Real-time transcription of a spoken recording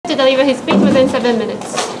to deliver his speech within 7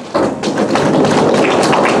 minutes.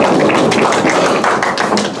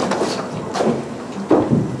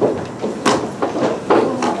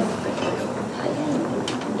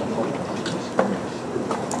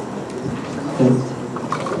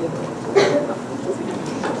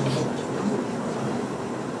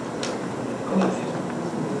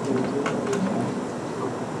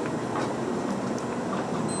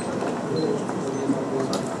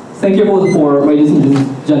 Thank you both for ladies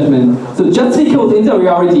and gentlemen. So just because in the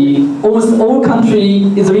reality, almost all country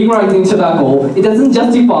is legalizing tobacco, it doesn't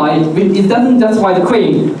justify the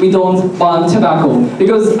claim we don't ban tobacco,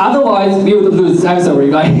 because otherwise we would lose. I'm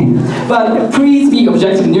sorry, right? But please be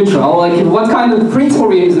objective neutral. Like what kind of principle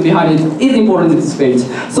reason behind it is important in this debate.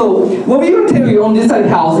 So what we will tell you on this side of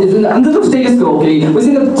the house is under the status quo, okay, we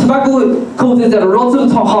see that tobacco causes a lot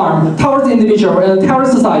of harm towards the individual and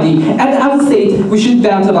towards society, and as a state we should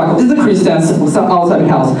ban tobacco. This is the Christians outside the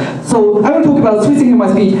house. So I will talk about three things in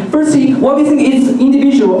my speech. Firstly, what we think is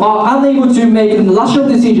individuals are unable to make a rational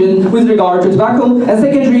decision with regard to tobacco. And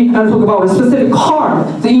secondly, I will talk about the specific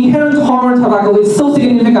harm. The inherent harm of tobacco is so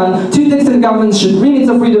significant to the extent the government should limit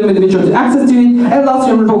the freedom of individuals to access to it. And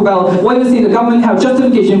lastly, I will talk about why we see the government have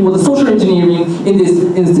justification for the social engineering in this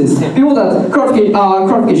instance. Before that,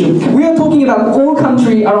 clarification. We are talking about all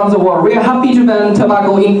countries around the world. We are happy to ban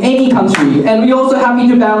tobacco in any country. And we are also happy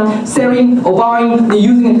to ban selling or buying,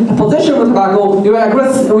 using possession of tobacco. We are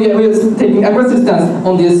taking aggressive stance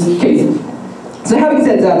on this case. So having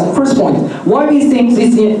said that, first point, why we think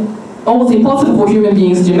this is almost impossible for human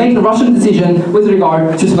beings to make a rational decision with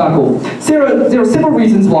regard to tobacco. There are several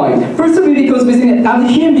reasons why. Firstly, because as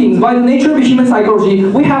human beings, by the nature of human psychology,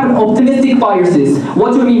 we have an optimistic biases.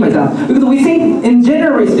 What do I mean by that? Because we think, in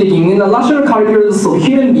generally speaking, in the rational calculus of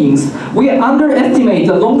human beings, we underestimate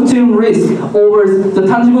the long-term risk over the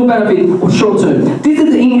tangible benefit of short-term. This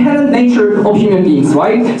is the inherent nature of human beings,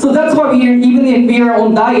 right? So that's why even if we are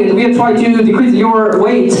on diet, we are trying to decrease your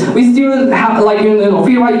weight, we still have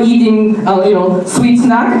feel like eating sweet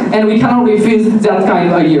snack, and we cannot refuse that kind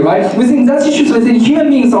of idea, right? We think that's issues within human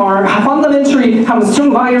beings are fundamentally have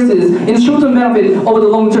strong biases in short-term benefit over the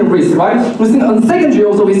long-term risk, right? We think on secondary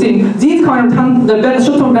also we think these kind of the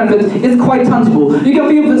short-term benefit is quite tangible. You can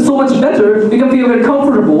feel so much better, you can feel very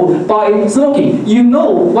comfortable by smoking. You know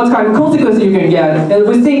what kind of consequences you can get, and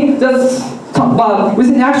we think that's. But we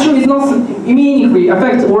think actually it's not immediately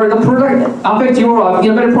affect or the product affect your life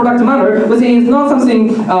in a very productive manner. We think it's not something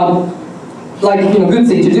good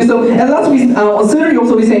thing to do. So and last we thirdly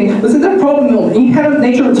also we saying this is the problem of inherent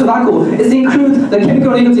nature of tobacco is include the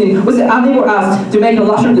chemical nicotine which enable us to make a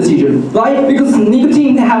rational decision, right? Because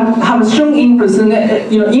nicotine have a strong influence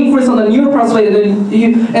influence on the neural pathway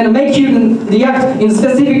and make you react in a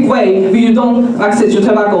specific way if you don't access your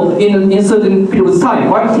tobacco in certain period of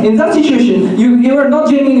time, right? In that situation, you are not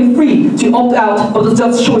genuinely free to opt out of the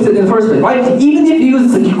just choices in the first place, right? Even if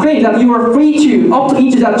you claim that you are free to opt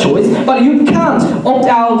into that choice, but you can't opt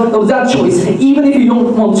out of that choice, even if you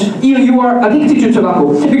don't want to, even you are addicted to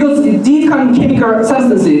tobacco, because these kind of chemical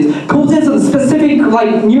substances causes a specific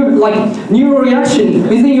neural reaction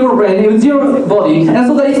within your brain, within your body, and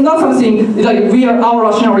so that it's not something like our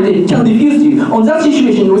rationality can diffuse you. On that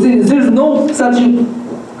situation, there is no such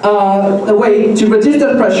a way to resist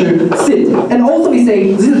that pressure, sit. And also we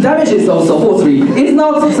say, this damages also, fourthly. It's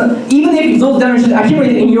not, even if those damages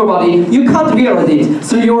accumulate in your body, you can't realize it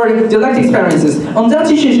through your direct experiences. On that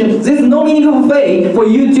situation, there's no meaningful way for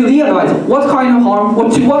you to realize what kind of harm, or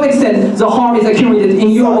to what extent the harm is accumulated in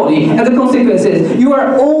your body. And the consequences, you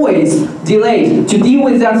are always delayed to deal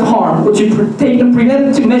with that harm, or to take a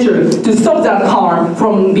preventive measure to stop that harm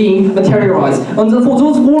from being materialized. And for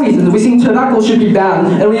those four reasons, we think tobacco should be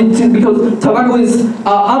banned, and because tobacco is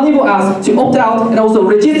unable us to opt out and also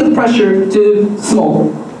resist the pressure to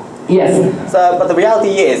smoke. Yes. So, but the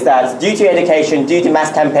reality is that due to education, due to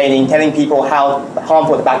mass campaigning, telling people how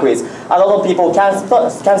harmful tobacco is, a lot of people can stop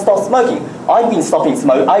smoking. I've been stopping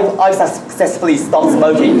smoke. I've successfully stopped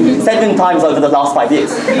smoking 7 times over the last 5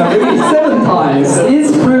 years. Really, 7 times.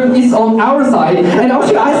 It's on our side. And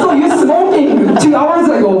actually, I saw you smoking 2 hours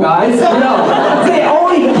ago, guys. They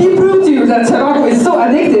only prove to you that tobacco is so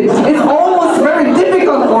addictive. It's almost very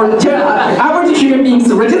difficult for average human beings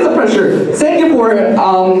to resist the pressure. Thank you for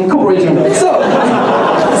cooperating. So,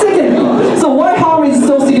 secondly, so why harm is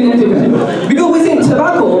so significant? Because we think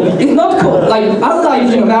tobacco is not unlike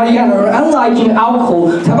marijuana or unlike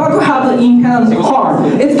alcohol, tobacco has an inherent harm.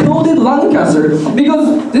 It causes lung cancer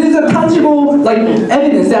because this is a tangible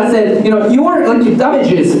evidence that that said, your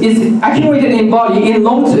damages is accumulated in body in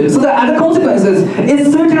long term, so that as a consequences,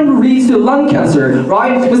 it certainly leads to lung cancer,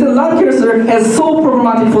 right? Because lung cancer is so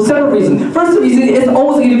problematic for several reasons. First reason is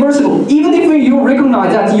almost irreversible. Even if you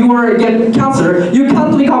recognize that you are get cancer, you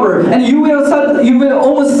can't recover, and you will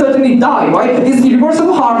almost certainly die, right? It's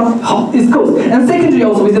irreversible harm is caused. And secondly,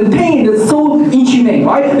 also is the pain is so inhumane,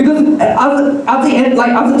 right? Because at the end,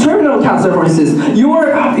 like as a terminal cancer, for instance, you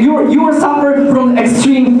are suffer from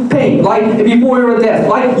extreme pain, like before your death,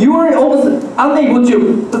 like you are almost unable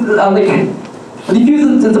to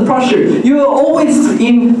diffuse the pressure. You are always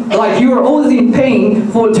in pain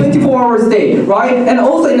for 24 hours a day, right? And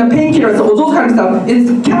also in the painkillers or those kind of stuff,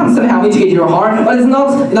 it can somehow mitigate your harm, but it's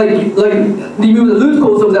not like remove the root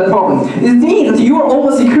cause of that problem. It means that you are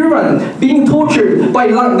almost equivalent being tortured by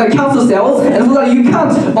the cancer cells, and so that you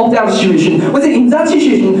can't opt out of the situation. In that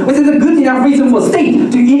situation, which is a good enough reason for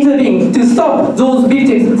state to intervene to stop those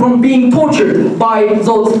victims from being tortured by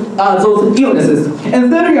those illnesses. And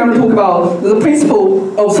thirdly, I'm going to talk about the principle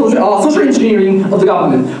of social engineering of the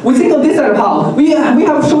government. We think of this as how we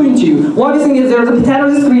have shown to you why we think is there's a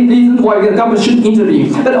potential reason why the government should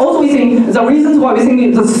intervene. But also we think the reasons why we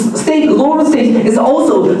think the state, local state, is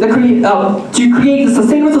also to create a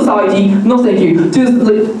sustainable society. No, thank you.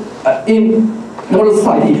 In modern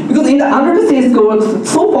society, because under the status quo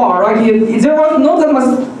so far, there was not that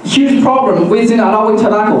much huge problem with allowing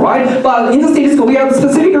tobacco, right? But in the status quo, we are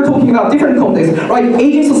specifically talking about different contexts, right?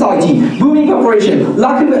 Aging society, booming population,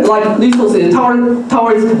 lack of resources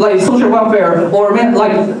towards social welfare or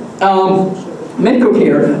medical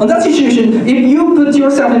care. On that situation, if you put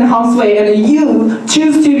yourself in harm's way and you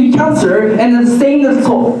choose to be cancer and then stay in the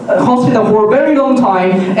hospital for a very long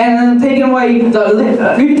time and taking away the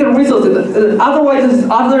limited resources, otherwise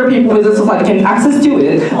other people in the society can access to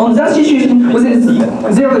it. On that situation,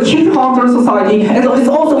 there is a huge harm to the society, and it's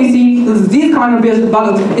also we see this kind of business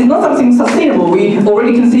balance is not something sustainable. We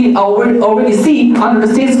already can see already see under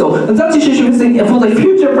the status quo. In that situation, we think for the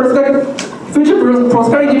future perspective. Future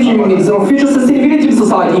prosperity of human beings or future sustainability of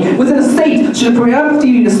society, within the state should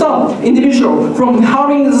preemptively stop individual from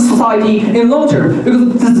harming the society in long term,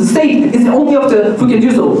 because the state is the only option who can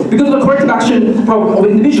do so because of the corrective action problem of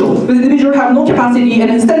individual. But individuals have no capacity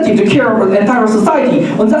and incentive to care for the entire society.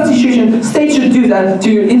 On that situation, state should do that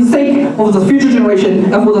in the sake of the future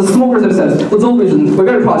generation and for the smokers themselves. For those reasons, we're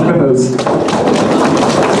very proud to propose.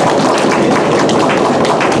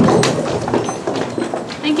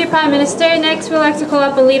 Thank you, Prime Minister. Next, we'd like to call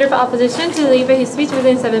up a leader of opposition to deliver his speech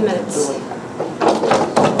within 7 minutes.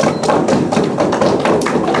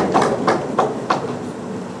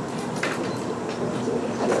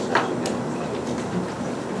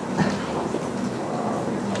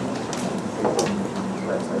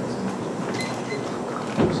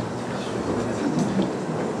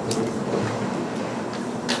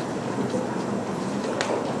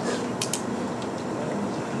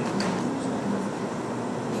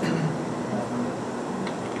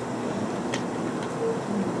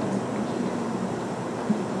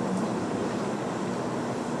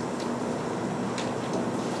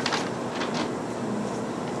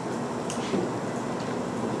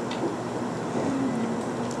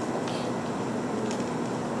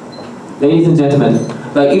 Ladies and gentlemen,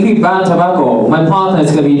 if we ban tobacco, my partner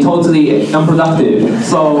is going to be totally unproductive.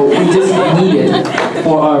 So we just need it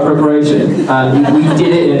for our preparation. And we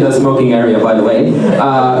did it in the smoking area, by the way.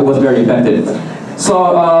 It was very effective.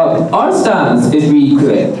 So our stance is really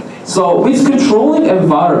clear. So with controlling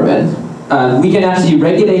environment, we can actually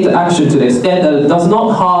regulate the action to the extent that it does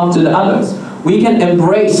not harm to the others. We can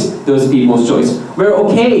embrace those people's choice. We're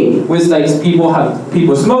okay with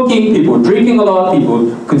people smoking, people drinking a lot,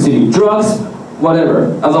 people consuming drugs,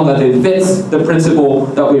 whatever, as long as it fits the principle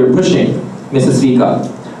that we are pushing, Mr. Speaker.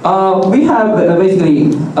 We have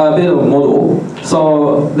basically a bit of a model,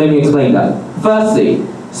 so let me explain that. Firstly,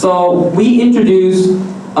 so we introduced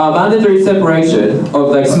mandatory separation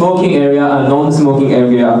of smoking area and non-smoking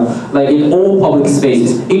area in all public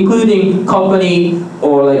spaces, including company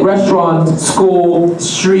or restaurant, school,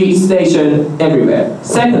 street, station, everywhere.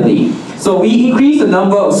 Secondly, so we increased the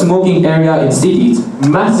number of smoking area in cities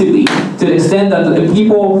massively to the extent that the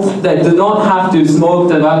people that do not have to smoke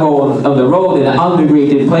tobacco on the road in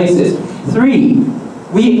unregulated places. 3,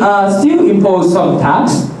 we still impose some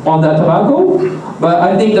tax on that tobacco, but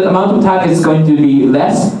I think that the amount of tax is going to be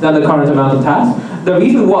less than the current amount of tax. The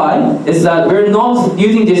reason why is that we're not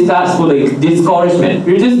using this tax for the discouragement.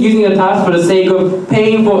 We're just using the tax for the sake of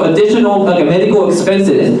paying for additional medical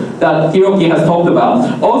expenses that Hiroki has talked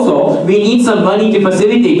about. Also, we need some money to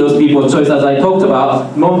facilitate those people's choice, as I talked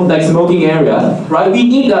about, like smoking areas, right? We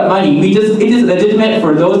need that money. It is legitimate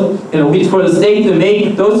for those, for the state to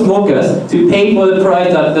make those smokers to pay for the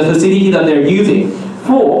price that the facility that they're using.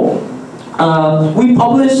 We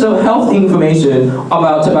publish some health information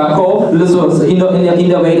about tobacco in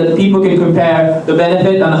the way that people can compare the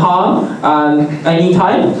benefit and harm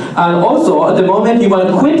anytime. And also, at the moment you want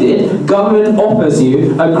to quit it, government offers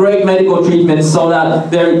you a great medical treatment so that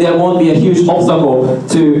there won't be a huge obstacle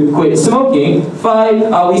to quit smoking.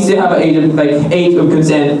 5, we still have an age of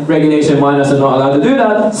consent regulation. Minors are not allowed to do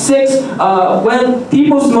that. 6, when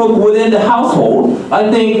people smoke within the household, I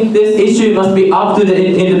think this issue must be up to the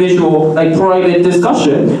individual, private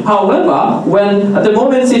discussion. However, when at the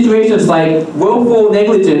moment situations like willful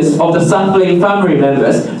negligence of the suffering family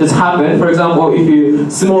members just happen, for example, if you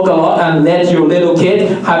smoke a lot and let your little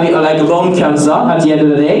kid have lung cancer at the end of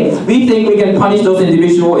the day, we think we can punish those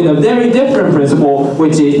individuals in a very different principle,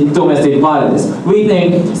 which is domestic violence. We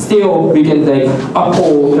think still we can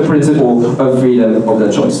uphold the principle of freedom of the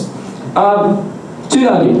choice. 2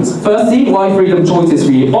 arguments. Firstly, why freedom choice is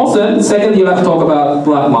really awesome. Secondly, let's talk about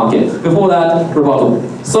black market. Before that, rebuttal.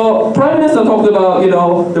 So, Prime Minister talked about,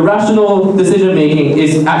 the rational decision making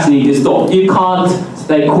is actually distorted. You can't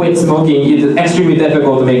quit smoking. It's extremely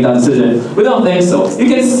difficult to make that decision. We don't think so. You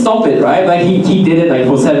can stop it, right? He did it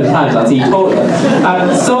for 7 times, as he told us.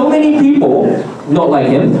 And so many people, not like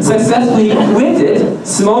him, successfully quitted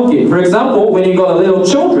smoking. For example, when you got little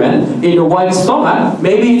children in your wife's stomach,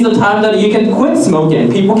 maybe it's a time that you can quit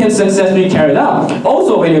smoking. People can successfully carry it out.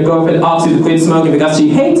 Also, when your girlfriend asks you to quit smoking because she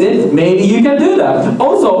hates it, maybe you can do that.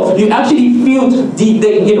 Also, you actually feel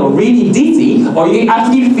really dizzy, or you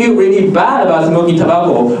actually feel really bad about smoking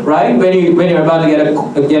tobacco, right? When you're about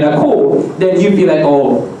to get a cold, then you feel like,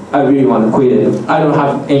 oh, I really want to quit it. I don't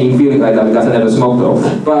have any feeling like that because I never smoked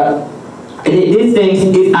though. But these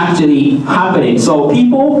things is actually happening. So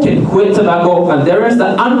people can quit tobacco, and there is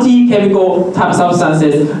the anti-chemical type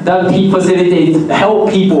substances that help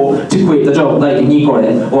people to quit the job, like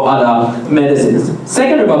Nicorette or other medicines.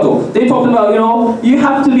 Second rebuttal, they talked about, you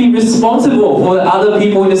have to be responsible for the other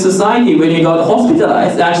people in the society when you got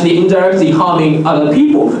hospitalized, actually indirectly harming other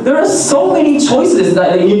people. There are so many choices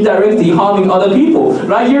that are indirectly harming other people,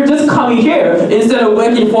 right? You're just coming here instead of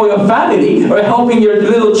working for your family or helping your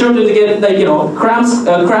little children to get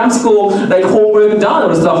cram school homework done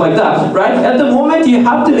or stuff like that, right? At the moment you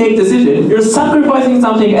have to make decision, you're sacrificing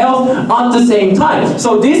something else at the same time.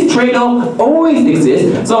 So this trade-off always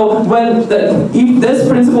exists. So if this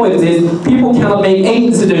principle exists, people cannot make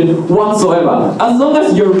any decision whatsoever. As long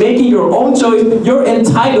as you're making your own choice, you're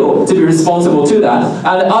entitled to be responsible to that.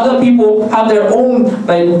 And other people have their own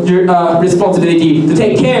responsibility to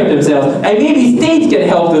take care of themselves. And maybe states can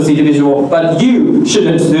help those individuals, but you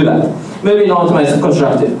shouldn't do that. Moving on to my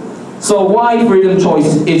constructive. So why freedom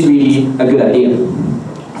choice is really a good idea?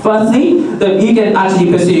 Firstly, that you can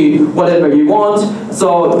actually pursue whatever you want,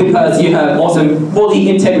 so because you have awesome body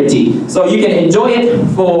integrity. So you can enjoy it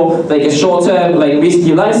for a short-term,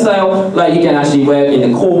 risky lifestyle, you can actually work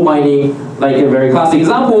in the coal mining, a very classic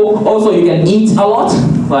example. Also, you can eat a lot,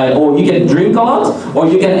 or you can drink a lot, or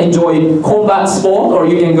you can enjoy combat sport, or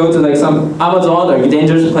you can go to some Amazon or a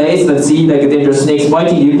dangerous place and see a dangerous snake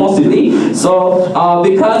biting you possibly. So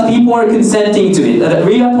because people are consenting to it,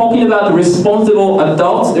 we are talking about the responsible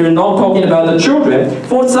adults. They're not talking about the children.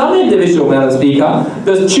 For some individual, Madam Speaker,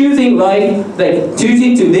 the choosing life,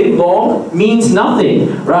 choosing to live long means nothing,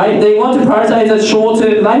 right? They want to prioritize a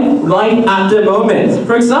shorter life at the moment.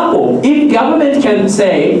 For example, if government can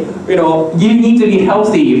say, you need to be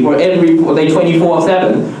healthy for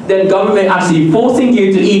 24/7, then government actually forcing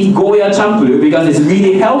you to eat Goya champuru because it's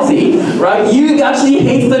really healthy, right? You actually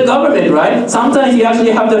hate the government, right? Sometimes you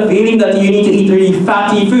actually have the feeling that you need to eat really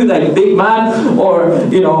fatty food like Big Mac or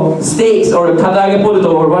steaks or karaage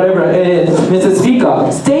potato or whatever it is. Mr. Speaker,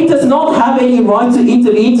 state does not have any right to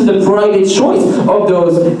intervene to the private choice of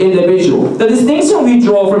those individuals. The distinction we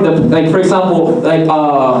draw from for example,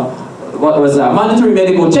 what was that? Mandatory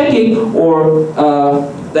medical checking or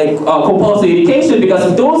compulsory education, because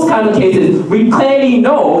in those kind of cases, we clearly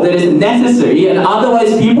know that it's necessary, and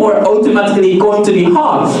otherwise people are automatically going to be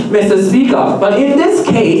harmed, Mr. Speaker. But in this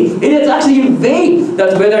case, it is actually vague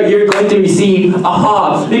that whether you're going to receive a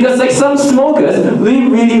harm, because like some smokers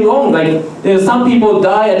live really long, like some people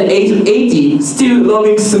die at the age of 80 still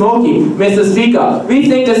loving smoking, Mr. Speaker. We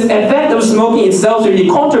think this effect of smoking itself is really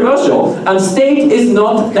controversial, and state is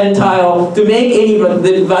not entitled to make any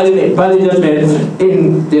valid judgment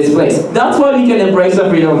in this place. That's why we can embrace the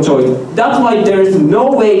freedom of choice. That's why there is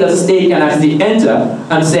no way that the state can actually enter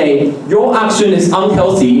and say, your action is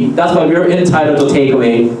unhealthy, that's why we're entitled to take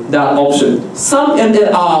away that option. Some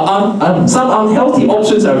unhealthy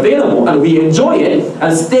options are available, and we enjoy it,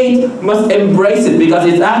 and state must embrace it, because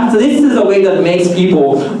this is a way that makes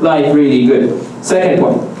people life really good. Second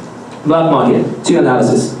point. Black market, two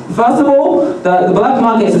analysis. First of all, the black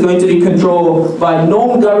market is going to be controlled by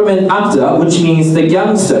non-government actor, which means the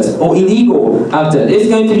gangsters or illegal actor. It's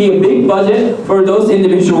going to be a big budget for those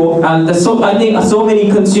individuals, and I think so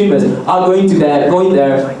many consumers are going there,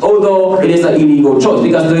 although it is an illegal choice,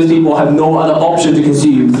 because those people have no other option to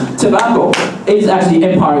consume tobacco. It's actually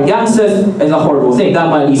empowering gangsters. It's a horrible thing. That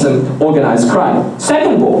might be some organized crime.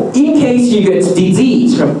 Second of all, in case you get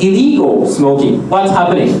disease from illegal smoking, what's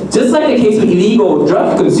happening? Just like the case with illegal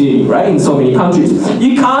drug consuming, right, in so many countries,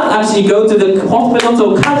 you can't actually go to the hospital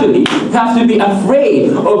so casually. You have to be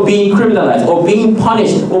afraid of being criminalized, or being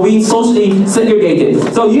punished, or being socially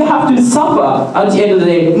segregated. So you have to suffer at the end of the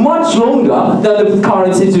day much longer than the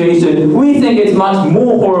current situation. We think it's much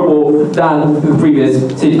more horrible than the previous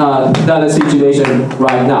situation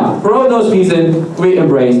right now. For all those reasons, we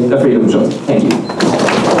embrace the freedom of choice. Thank you.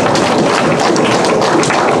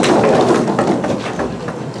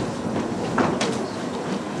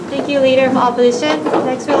 Thank you, Leader of Opposition.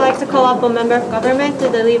 Next, we'd like to call up a member of government to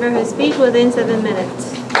deliver her speech within 7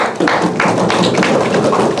 minutes.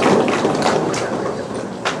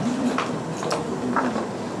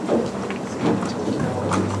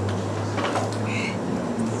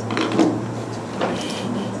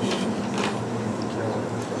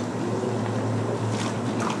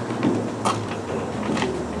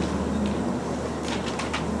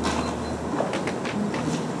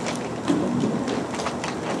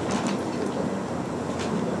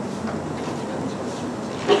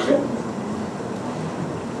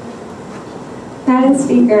 Madam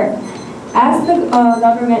Speaker, as the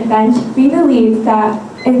government bench, we believe that,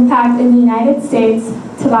 in fact, in the United States,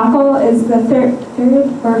 tobacco is the third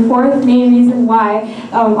or fourth main reason why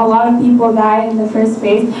a lot of people die in the first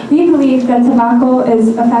place. We believe that tobacco is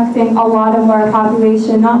affecting a lot of our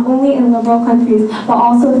population, not only in liberal countries, but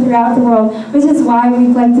also throughout the world, which is why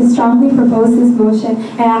we'd like to strongly propose this motion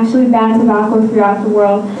and actually ban tobacco throughout the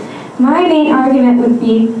world. My main argument would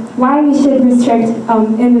be why we should restrict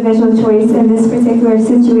individual choice in this particular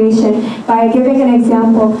situation by giving an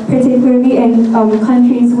example, particularly in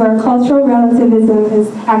countries where cultural relativism is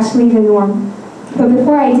actually the norm. But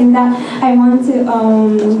before I do that, I want to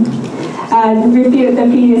refute the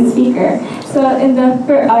previous speaker. So in the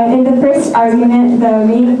first argument, the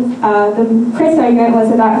first argument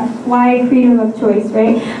was about why freedom of choice,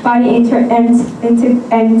 right? Body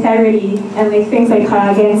integrity and like things like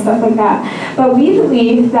karage and stuff like that. But we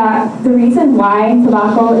believe that the reason why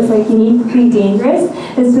tobacco is like uniquely dangerous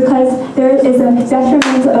is because there is a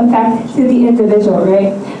detrimental effect to the individual,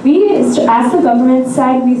 right? We, as the government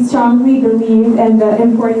side, we strongly believe in the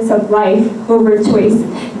importance of life over choice.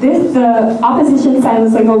 The opposition side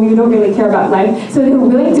was like, oh, we don't really care about life, so they were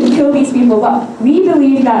willing to kill these people. But we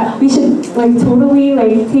believe that we should like totally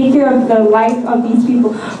like take care of the life of these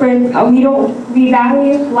people, where we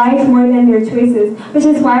value life more than their choices, which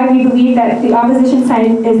is why we believe that the opposition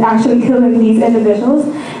side is actually killing these individuals.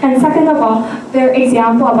 And second of all, their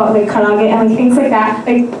example about like karage and like things like that,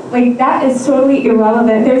 like that is totally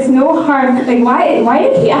irrelevant. There's no harm. Like why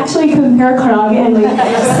did he actually compare karage and like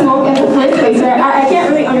smoke in the first place? I can't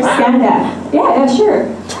really understand that. Yeah, sure.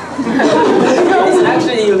 It's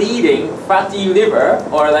actually leading fatty liver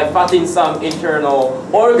or like fat in some internal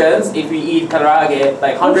organs if we eat karage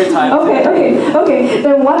like 100 times. Okay.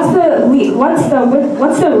 Then what's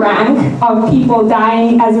the rank of people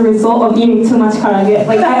dying as a result of eating too much karage?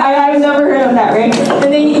 Like I've never heard of that, right?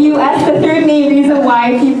 And then you ask the third main reason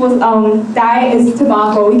why people die is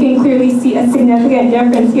tobacco. We can clearly see a significant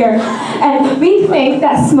difference here. And we think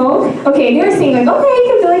that smoke, okay, they're saying like, okay, you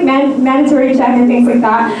can do like mandatory check and things like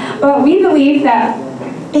that. But we believe that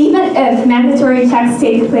even if mandatory checks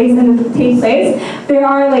take place, there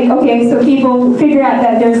are like, okay, so people figure out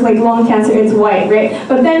that there's like lung cancer, it's white, right?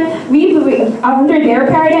 But then we believe, under their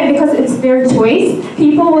paradigm, because it's their choice,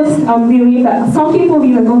 people will believe that, some people will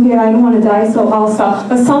be like, okay, I don't want to die, so I'll stop.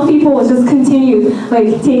 But some people will just continue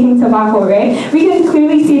like taking tobacco, right? We can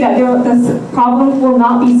clearly see that this problem will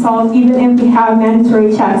not be solved even if we have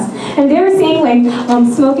mandatory checks. And they were saying like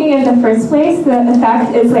smoking in the first place, the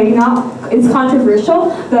effect is like it's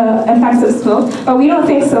controversial, the effects of smoke, but we don't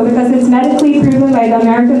think so because it's medically proven by the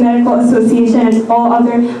American Medical Association and all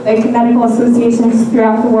other like medical associations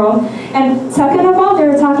throughout the world. And second of all, they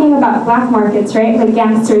were talking about black markets, right? Like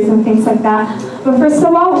gangsters and things like that. But first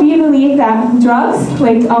of all, we believe that drugs,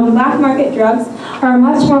 like black market drugs, are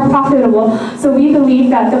much more profitable. So we believe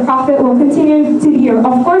that the profit will continue to be,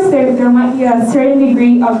 of course there might be a certain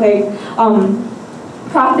degree of like,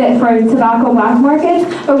 profit for tobacco black markets,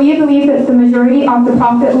 but we believe that the majority of the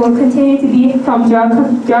profit will continue to be from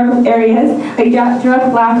drug areas, like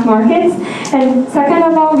drug black markets. And second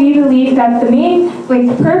of all, we believe that the main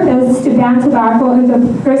purpose to ban tobacco in the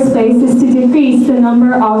first place is to decrease the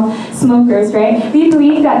number of smokers, right? We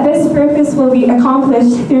believe that this purpose will be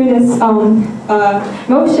accomplished through this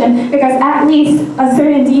motion, because at least a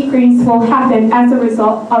certain decrease will happen as a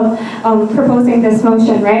result of proposing this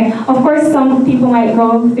motion, right? Of course, some people might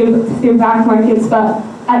go through black markets, but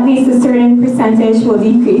at least a certain percentage will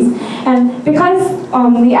decrease. And because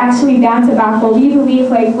we actually ban tobacco, we believe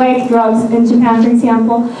like drugs in Japan, for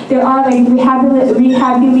example, there are like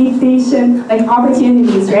rehabilitation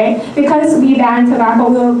opportunities, right? Because we ban tobacco,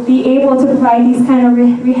 we'll be able to provide these kind of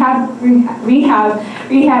rehab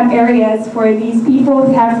areas for these people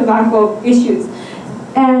who have tobacco issues.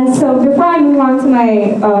 And so before I move on to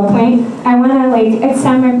my point, I want to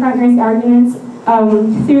extend my partner's arguments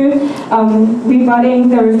through rebutting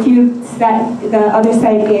the refutes that the other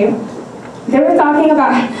side gave. They were talking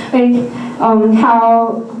about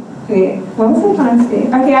how, wait, what was I going to say?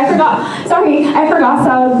 Okay, I forgot, so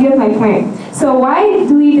I'll give my point. So why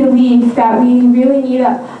do we believe that we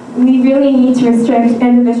really need to restrict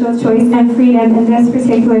individual choice and freedom in this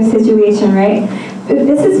particular situation, right?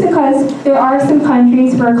 This is because there are some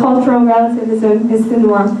countries where cultural relativism is the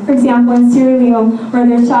norm. For example, in Sierra Leone, where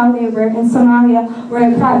there's child labor, in Somalia,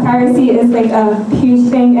 where piracy is like a huge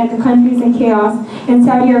thing and the country's in chaos. In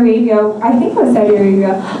Saudi Arabia, I think it was Saudi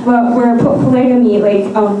Arabia, where polygamy,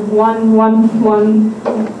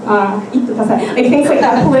 things like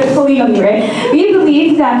that, polygamy, right? We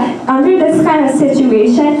believe that under this kind of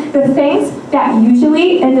situation, the things that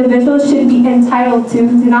usually individuals should be entitled to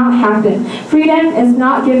do not happen. Freedom is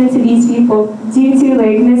not given to these people due to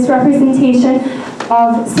misrepresentation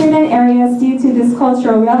of certain areas due to this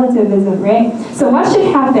cultural relativism, right? So what should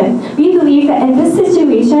happen? We believe that in this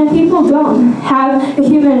situation, people don't have the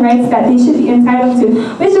human rights that they should be entitled to,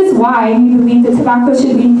 which is why we believe that tobacco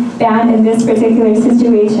should be banned in this particular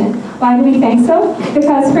situation. Why do we think so?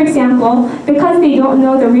 Because, for example, because they don't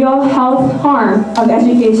know the real health harm of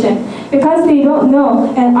education, because they don't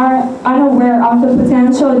know and are unaware of the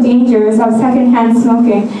potential dangers of secondhand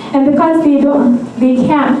smoking, and because they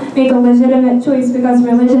can't make a legitimate choice because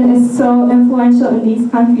religion is so influential in these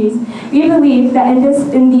countries. We believe that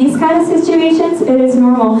in these kind of situations, it is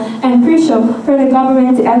normal and crucial for the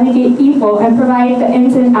government to educate people and provide the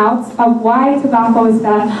ins and outs of why tobacco is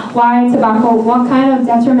bad, what kind of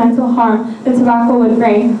detrimental harm the tobacco would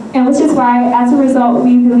bring, and which is why, as a result,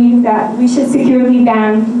 we believe that we should securely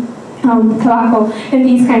ban tobacco in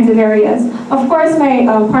these kinds of areas. Of course, my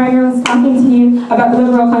partner was talking to you about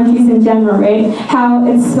liberal countries in general, right? How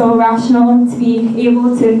it's so rational to be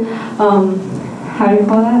able to,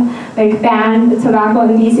 ban tobacco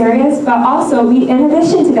in these areas. But also, in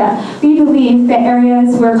addition to that, we believe that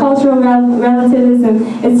areas where cultural relativism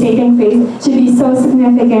is taking place should be so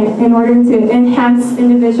significant in order to enhance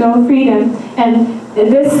individual freedom. And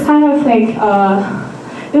this kind of thing,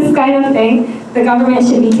 the government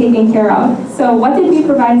should be taking care of. So what did we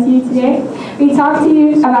provide to you today? We talked to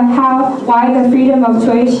you about why the freedom of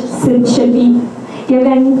choice should be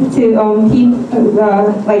given to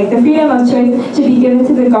the freedom of choice should be given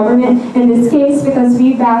to the government in this case, because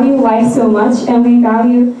we value life so much, and we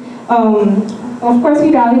value, of course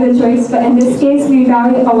we value the choice, but in this case we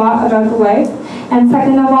value a lot about the life. And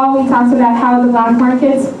second of all, we talked about how the black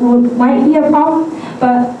markets might be a problem,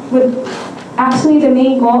 but actually the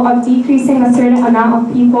main goal of decreasing a certain amount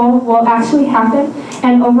of people will actually happen.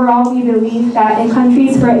 And overall, we believe that in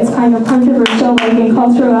countries where it's kind of controversial, like in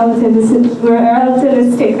cultural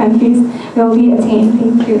relativistic countries, it will be attained.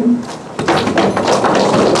 Thank you.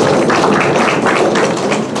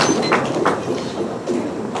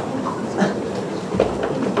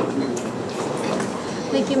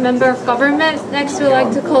 member of government. Next, we'd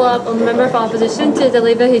like to call up a member of opposition to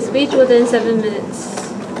deliver his speech within 7 minutes.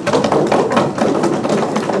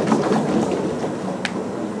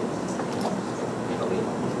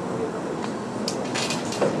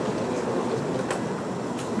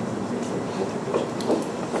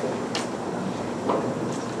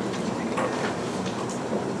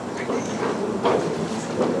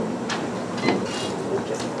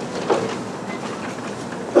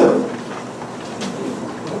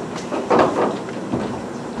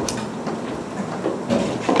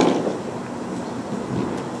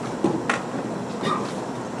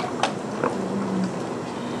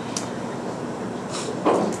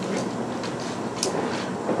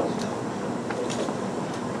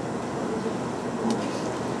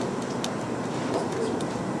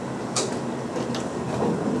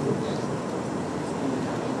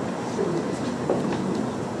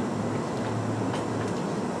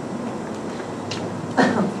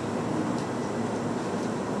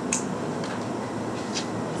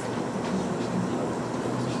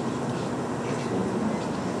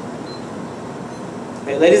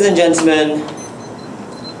 Ladies and gentlemen,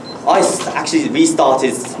 I actually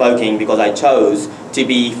restarted smoking because I chose to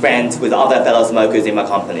be friends with other fellow smokers in my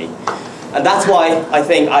company. And that's why I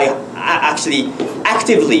think I actually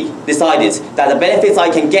actively decided that the benefits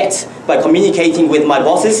I can get by communicating with my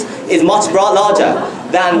bosses is much larger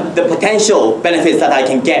than the potential benefits that I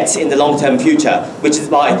can get in the long-term future, which is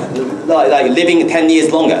by like living 10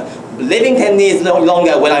 years longer. Living 10 years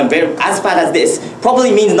longer when I'm as fat as this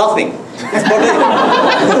probably means nothing. It's probably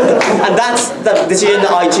and that's the decision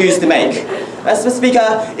that I choose to make. Mr.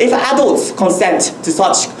 Speaker, if adults consent to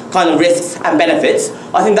such kind of risks and benefits,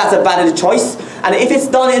 I think that's a valid choice. And if it's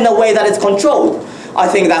done in a way that is controlled, I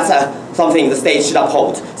think that's something the state should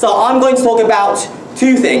uphold. So I'm going to talk about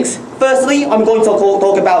two things. Firstly, I'm going to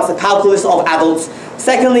talk about the calculus of adults.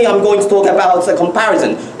 Secondly, I'm going to talk about the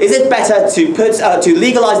comparison. Is it better to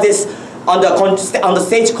legalize this under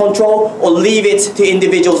state control, or leave it to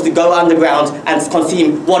individuals to go underground and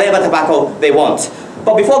consume whatever tobacco they want?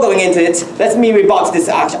 But before going into it, let me rebut this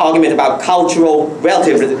argument about cultural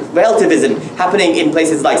relativism happening in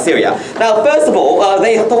places like Syria. Now, first of all,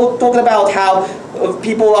 they talked about how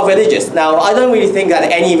people are religious. Now, I don't really think that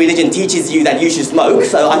any religion teaches you that you should smoke,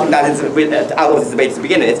 so I think that is out of this debate to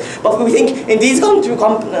begin with. But we think in these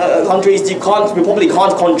countries, you probably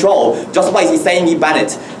can't control just by saying you ban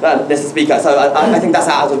it, Mr. Speaker. So I think that's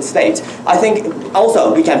out of the state. I think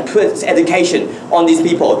also we can put education on these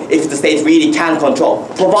people if the state really can control.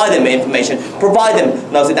 Provide them information, provide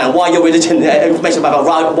them why your religion, information about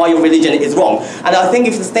why your religion is wrong. And I think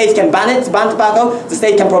if the state can ban tobacco, the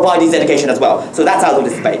state can provide this education as well. So that's out of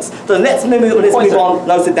this debate. So let's move on,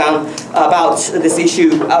 about this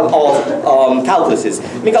issue of calculuses.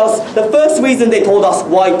 Because the first reason they told us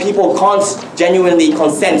why people can't genuinely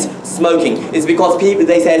consent smoking is because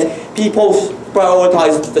they said people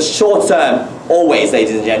prioritize the short term always,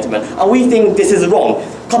 ladies and gentlemen. And we think this is wrong.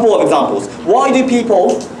 Couple of examples. Why do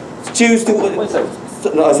people choose to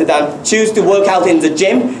choose to work out in the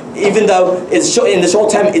gym, even though it's in the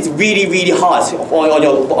short term it's really hard on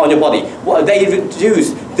your body? Well, they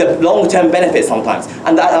choose the long-term benefits sometimes,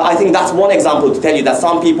 and I think that's one example to tell you that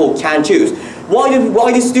some people can choose. Why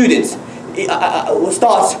do students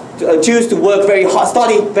choose to work very hard,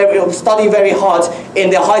 study very hard in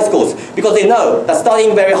their high schools? Because they know that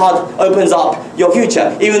studying very hard opens up your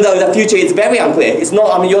future, even though the future is very unclear. It's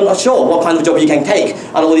not, you're not sure what kind of job you can take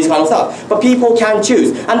and all this kind of stuff. But people can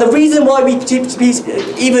choose. And the reason why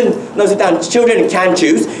children can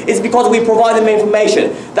choose is because we provide them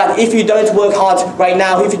information that if you don't work hard right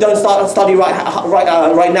now, if you don't study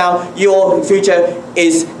right now, your future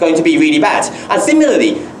is going to be really bad. And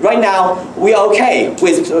similarly, right now, we are okay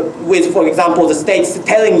with, for example, the states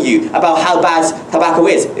telling you about how bad tobacco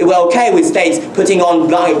is. We're okay with states putting on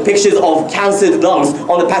pictures of cancered lungs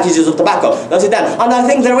on the packages of tobacco. And I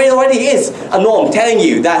think there already is a norm telling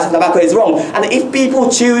you that tobacco is wrong. And if people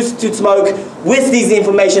choose to smoke with this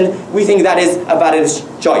information, we think that is a valid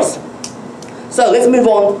choice. So let's move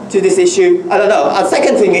on to this issue. I don't know. A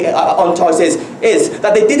second thing on choices is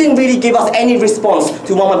that they didn't really give us any response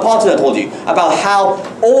to what my partner told you about how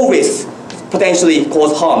all risks potentially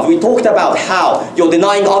cause harm. We talked about how you're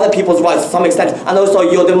denying other people's rights to some extent, and also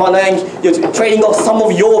you're trading off some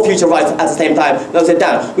of your future rights at the same time.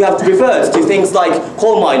 We have referred to things like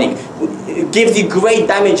coal mining, gives you great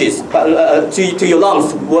damages to your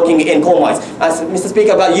lungs working in coal mines. As Mr.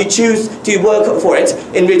 Speaker, but you choose to work for it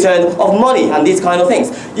in return of money and these kind of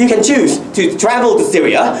things. You can choose to travel to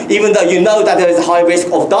Syria, even though you know that there is a high risk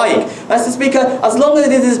of dying. Mr. Speaker, as long as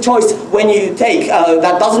it is a choice when you take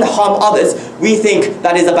that doesn't harm others, we think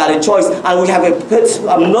that is a valid choice, and we have put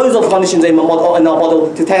loads of conditions in our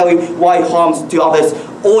model to tell you why harms to others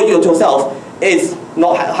or yourself is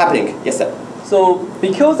not happening. Yes, sir. So,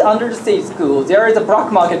 because under the state school, there is a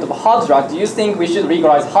black market of hard drugs, do you think we should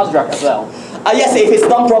legalize hard drugs as well? Yes, if it's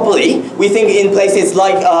done properly, we think in places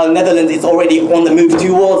like Netherlands, it's already on the move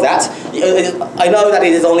towards that. I know that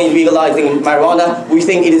it is only legalizing marijuana. We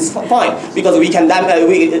think it is fine because we can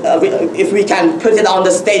if we can put it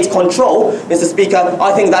under state control, Mr. Speaker,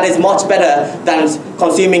 I think that is much better than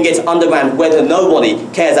consuming it underground where nobody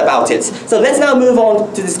cares about it. So let's now move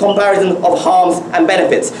on to this comparison of harms and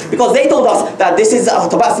benefits, because they told us that this is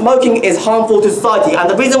tobacco smoking is harmful to society, and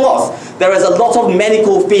the reason was there is a lot of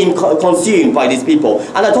medical fee consumed by these people,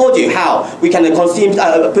 and I told you how we can consume,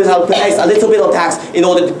 place a little bit of tax in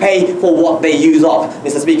order to pay for what they use up,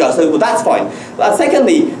 Mr. Speaker. So that's fine. But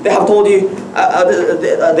secondly, they have told you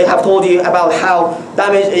about how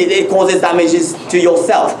it causes damages to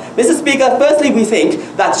yourself, Mr. Speaker. Firstly, we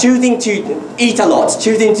think that choosing to eat a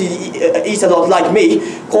lot like me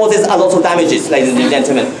causes a lot of damages, ladies and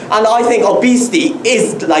gentlemen. And I think obesity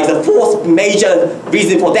is like the fourth major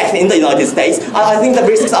reason for death in the United States. And I think the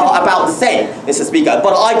risks are about the same, Mr. Speaker.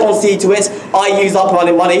 But I concede to it. I use up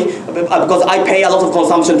money because I pay a lot of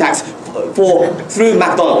consumption tax through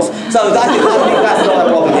McDonald's. So I think that's not a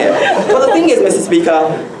problem here. But the thing is, Mr.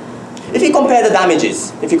 Speaker, if you compare the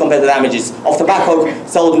damages of tobacco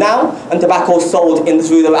sold now and tobacco sold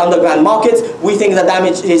through the underground market, we think the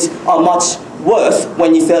damages are much worse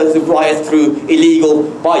when you sell it through illegal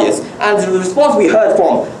buyers. And the response we heard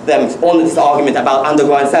from them on this argument about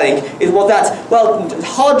underground selling was that, well,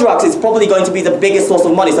 hard drugs is probably going to be the biggest source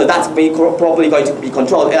of money, so that's probably going to be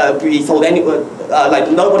controlled, be sold anywhere.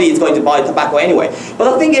 Like nobody is going to buy tobacco anyway.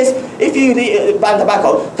 But the thing is, if you ban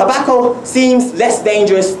tobacco seems less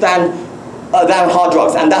dangerous than hard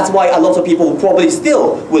drugs, and that's why a lot of people probably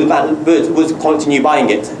still would continue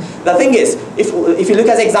buying it. The thing is, if you look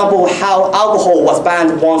at the example how alcohol was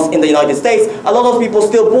banned once in the United States, a lot of people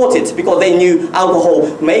still bought it because they knew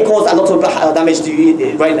alcohol may cause a lot of damage to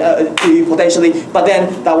you potentially, but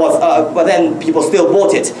then people still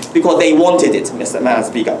bought it because they wanted it, Mr. Madam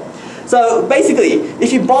Speaker. So basically,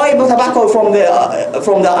 if you buy tobacco from the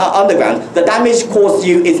underground, the damage caused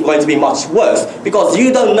you is going to be much worse because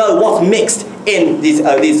you don't know what's mixed in these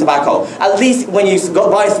tobacco. At least when you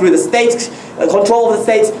buy through the state, control of the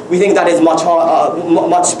states, we think that is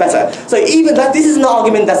much better. So even that, this is an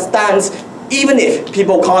argument that stands even if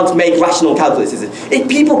people can't make rational calculuses. If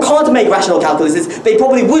people can't make rational calculuses, they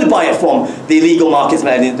probably would buy it from the illegal markets,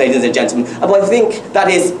 ladies and gentlemen. But I think that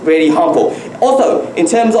is really harmful. Also, in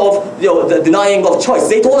terms of the denying of choice,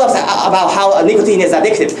 they told us about how nicotine is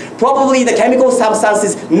addictive. Probably the chemical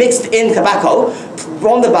substances mixed in tobacco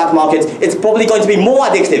from the black market, it's probably going to be more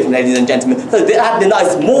addictive, ladies and gentlemen. So that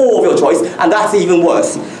denies more of your choice, and that's even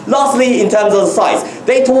worse. Lastly, in terms of the size,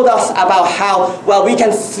 they told us about how, well, we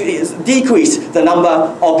can decrease the number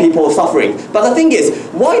of people suffering. But the thing is,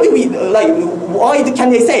 why can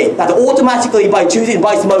they say that automatically by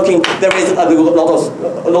smoking there is a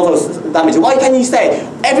lot of damage? Why can you say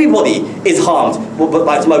everybody is harmed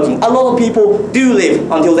by smoking? A lot of people do live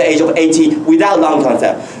until the age of 80 without lung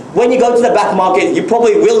cancer. When you go to the black market, you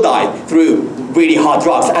probably will die through really hard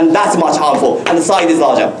drugs, and that's much harmful, and the size is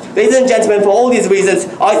larger. Ladies and gentlemen, for all these reasons,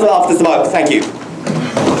 I still have to smoke. Thank you.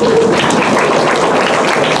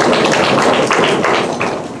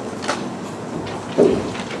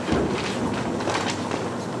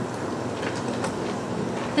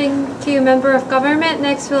 Thank you, Member of Government.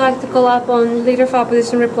 Next, we'd like to call up on Leader of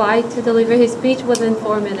Opposition reply to deliver his speech within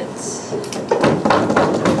 4 minutes.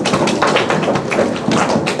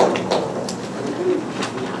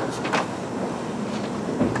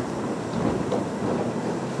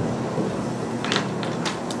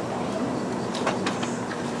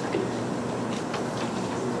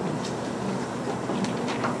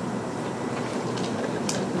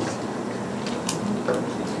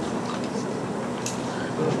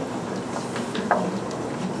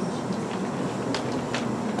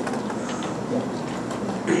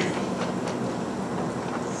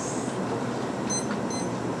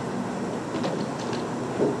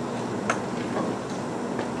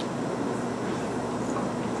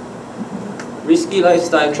 Risky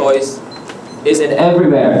lifestyle choice is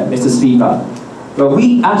everywhere, Mr. Speaker. But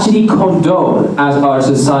we actually condone as our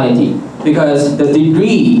society because the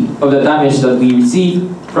degree of the damage that we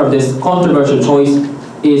receive from this controversial choice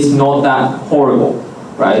is not that horrible,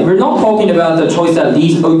 right? We're not talking about the choice that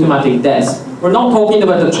leads automatic deaths. We're not talking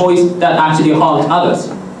about the choice that actually harms others,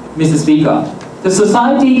 Mr. Speaker. The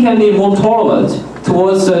society can be more tolerant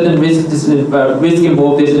towards certain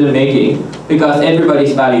risk-involved decision-making because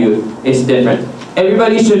everybody's value is different.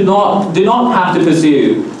 Everybody do not have to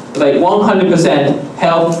pursue like 100%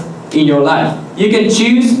 health in your life. You can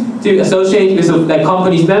choose to associate with a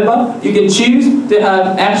company's member. You can choose to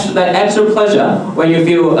have extra pleasure when you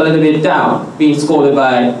feel a little bit down, being scolded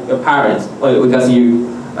by your parents because you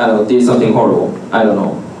did something horrible. I don't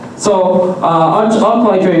know. So our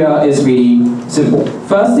criteria is really simple.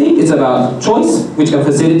 Firstly, it's about choice, which can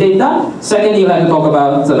facilitate that. Secondly, I'd like to talk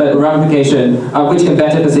about the ramification, which can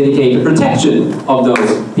better facilitate the protection of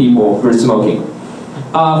those people who are smoking.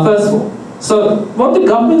 First of all, so what the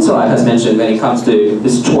government side has mentioned when it comes to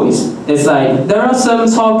this choice is like there are some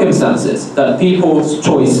circumstances that people's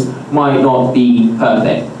choice might not be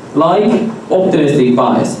perfect, like optimistic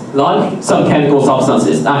bias, like some chemical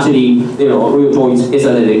substances. Actually, real choice is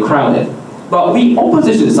a little bit crowded. But we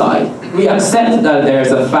opposition side, we accept that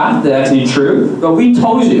there's a fact that's actually true, but we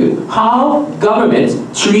told you how government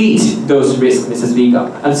treats those risks, Mrs.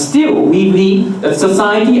 Speaker. And still, we believe that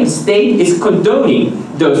society and state is condoning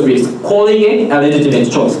those risks, calling it a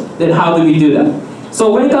legitimate choice. Then how do we do that?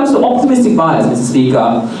 So when it comes to optimistic bias, Mr.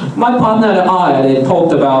 Speaker, my partner and I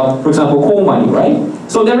talked about, for example, coal mining, right?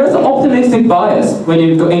 So there is an optimistic bias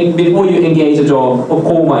when before you engage a job of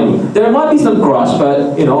coal mining. There might be some crush,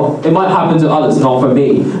 but it might happen to others, not for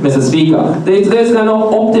me, Mr. Speaker. There's kind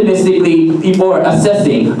of optimistically people are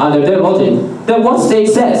assessing under their logic that what state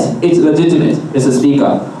says is legitimate, Mr.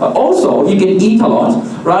 Speaker. Also, you can eat a lot,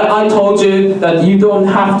 right? I told you that you don't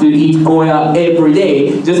have to eat Goya every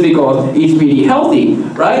day just because it's really healthy,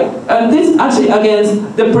 right? And this actually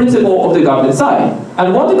against the principle of the government side.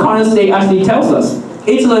 And what the current state actually tells us,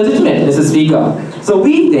 it's legitimate, Mr. Speaker. So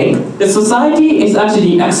we think the society is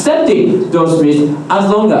actually accepting those risks as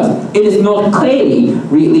long as it is not clearly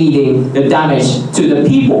leading the damage to the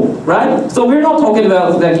people, right? So we're not talking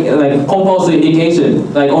about like compulsory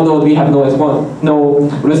education, although we have no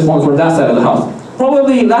response from that side of the house.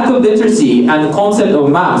 Probably lack of literacy and concept of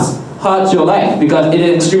mass hurts your life because it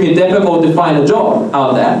is extremely difficult to find a job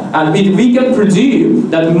out there. And we can presume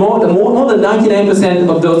that more than 99%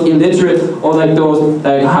 of those illiterate or those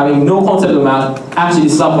having no concept of math actually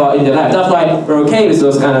suffer in their life. That's why we're okay with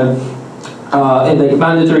those kind of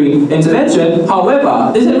mandatory intervention.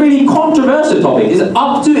 However, this is a really controversial topic. It's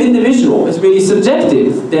up to individual. It's really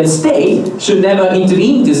subjective. Then state should never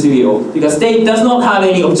intervene in this field because state does not have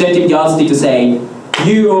any objective yardstick to say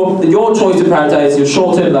your choice to prioritize your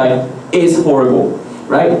short-term life is horrible,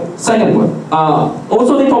 right? Second one.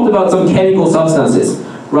 Also, they talked about some chemical substances,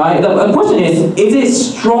 right? The question is it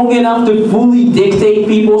strong enough to fully dictate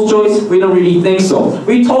people's choice? We don't really think so.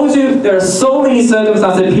 We told you there are so many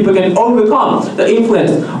circumstances that people can overcome the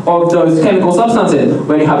influence of those chemical substances.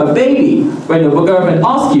 When you have a baby, when the government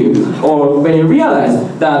asks you, or when you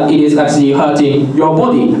realize that it is actually hurting your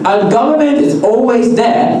body. And government is always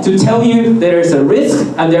there to tell you there is a risk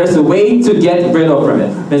and there is a way to get rid of it,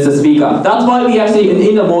 Mr. Speaker. That's why we actually,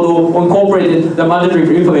 in the model, incorporated the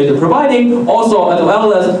mandatory information providing, also as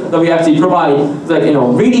well as that we actually provide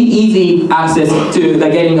really easy access to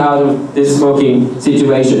getting out of this smoking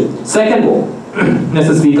situation. Second of all,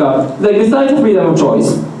 Mr. Speaker, besides the freedom of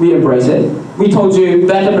choice, we embrace it. We told you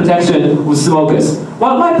better protection with smokers.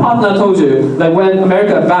 Well, my partner told you that when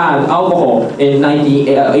America banned alcohol in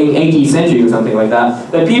 18th century or something like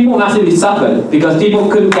that, that people massively suffered because people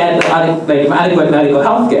couldn't get adequate medical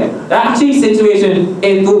health care. That actually situation,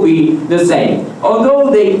 it will be the same.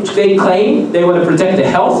 Although they claim they want to protect the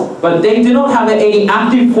health, but they do not have any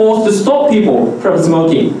active force to stop people from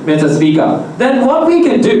smoking, Mr. Speaker. Then what we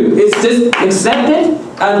can do is just accept it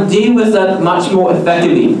and deal with that much more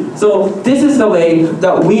effectively. So this is the way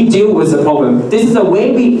that we deal with the problem. This is the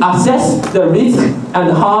way we assess the risk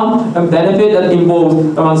and harm and benefit that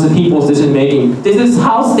involved amongst the people's decision making. This is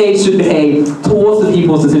how states should behave towards the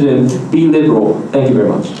people's decision. Be liberal. Thank you very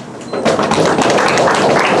much.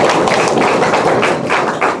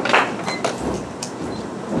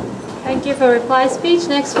 Thank you for reply speech.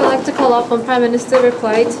 Next, we'd like to call up on Prime Minister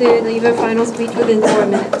reply to deliver final speech within 4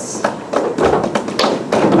 minutes.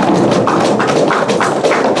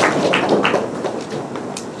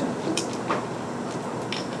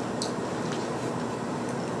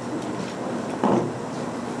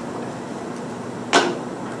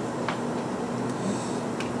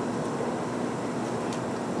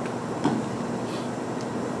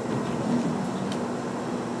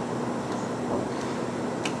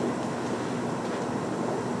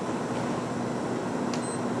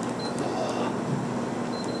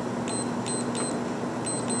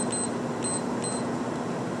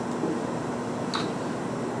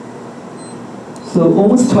 So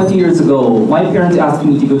almost 20 years ago, my parents asked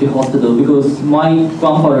me to go to hospital because my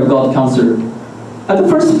grandfather got cancer. At the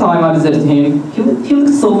first time I visited him, he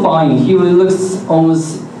looks so fine. He looks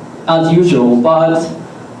almost as usual. But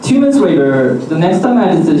 2 months later, the next time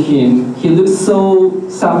I visited him, he looks so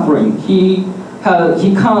suffering. He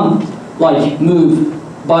can't like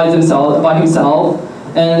move by himself,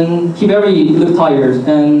 and he very looked tired.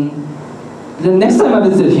 And the next time I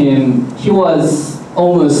visited him, he was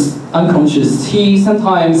almost unconscious. He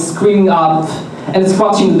sometimes screaming up and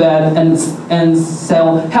scratching the bed and say,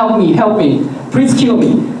 help me, please kill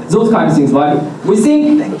me. Those kind of things, right? We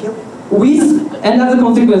think, and as a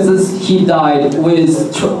consequences, he died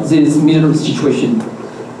with this miserable situation.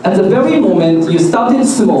 At the very moment you started to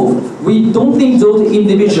smoke, we don't think those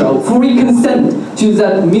individuals fully consent to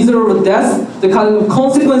that miserable death. The kind of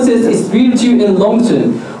consequences is real to in long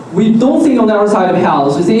term. We don't think on our side of the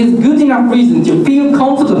house. We think it's good enough reason to feel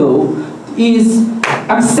comfortable is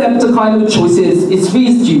accept the kind of choices it's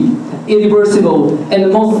risky, irreversible, and the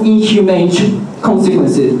most inhumane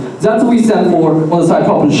consequences. That's what we stand for on the side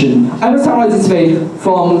proposition. I will summarize this way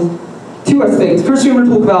from 2 aspects. First, we will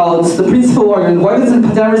talk about the principle argument, why is it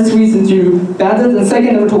there is reason to ban it, and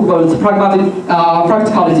second, we will talk about pragmatic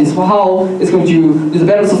practicalities for how it's going to be a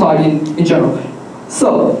better society in general.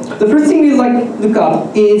 So, the first thing we look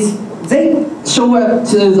up is they show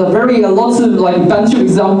a very lots of bunch of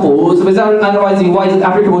examples without analyzing why it's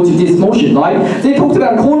applicable to this motion, right? They talked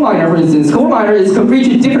about coal miner, for instance. Coal miner is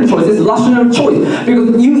completely different choice. It's rational choice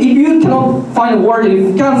because if you cannot find a word, if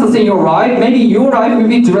you can't sustain your life, maybe your life will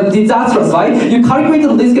be disastrous, right? You calculate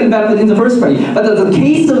the risk and benefit in the first place. But the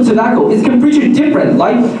case of tobacco is completely different,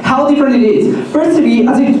 like how different it is. Firstly,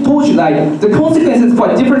 as I told you, the consequence is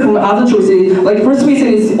quite different from other choices. Like first reason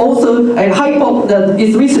is also a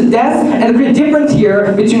is risk of death. And the difference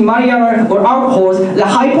here between marijuana or alcohol,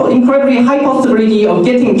 the incredibly high possibility of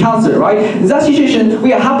getting cancer, right? In that situation,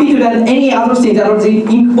 we are happy to ban any other thing that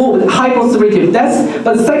involve high possibility of death.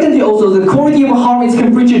 But secondly, also the quality of harm is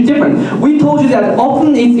completely different. We told you that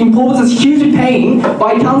often it imposes huge pain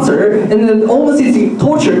by cancer, and then almost it's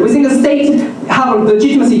torture. We think the state have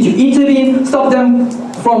legitimacy to intervene, stop them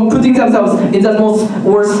from putting themselves in the most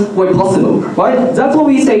worst way possible, right? That's what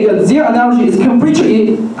we say that their analogy is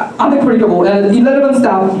completely unequivocal and irrelevant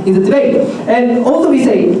stuff in the debate. And also we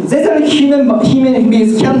say that human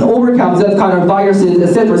beings can overcome that kind of biases,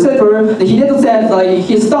 etc., etc. He didn't say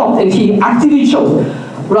he stopped and he actively chose.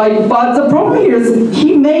 Right, but the problem here is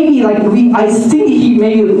he may be I think he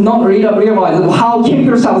may not realize how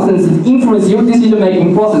chemical substances influence your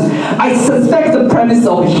decision-making process. I suspect the premise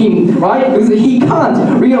of him, right, because he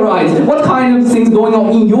can't realize what kind of things going on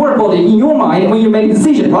in your body, in your mind when you make a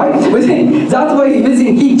decision, right? That's why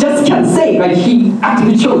he just can't say, he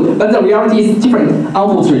actively chose, but the reality is different,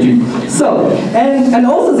 unfortunately. So, and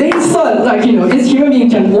also they thought, it's human being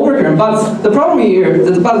can overcome, but the problem here,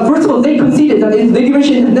 but first of all, they considered that it's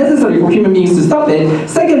regulation necessary for human beings to stop it.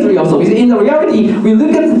 Secondly, also, in the reality, we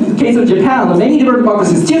look at the case of Japan, many different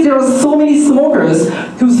democracies, still there are so many smokers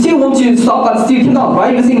who still want to stop but still cannot,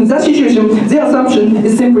 right? Because in that situation, their assumption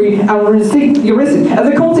is simply unrealistic. As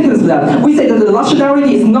a consequence of that, we say that the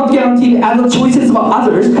rationality is not guaranteed as the choices of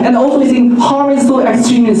others, and also we think harm is so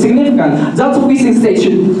extremely significant. That's what we think states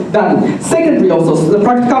should ban. Secondly, also, the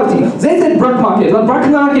practicality. They said black market, but black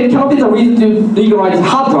market cannot be the reason to legalize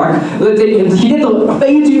hard drug. He didn't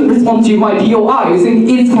fail to respond to my POI. We think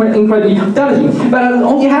it's incredibly damaging. But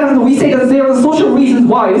on the other hand, we say that there are social reasons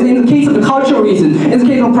why. In the case of the cultural reason, in the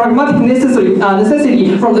case of pragmatic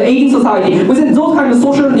necessity from the aging society, within those kind of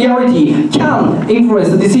social reality can influence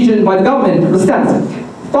the decision by the government, the stance.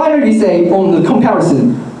 Finally, we say on the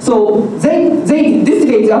comparison. So this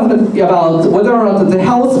debate is about whether or not the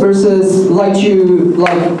health versus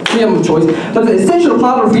freedom of choice. But the essential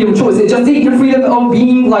part of freedom of choice is just the freedom of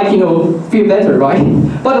being feel better, right?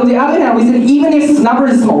 But on the other hand, we said even if the number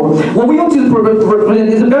is small, what we want to represent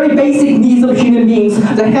is the very basic needs of human beings: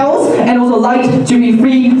 the health and also light to be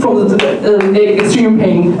free from the extreme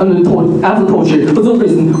pain and the torture. For those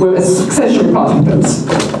reasons, we're essential participants.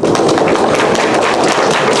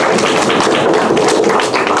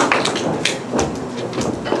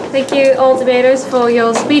 Thank you all debaters for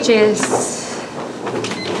your speeches.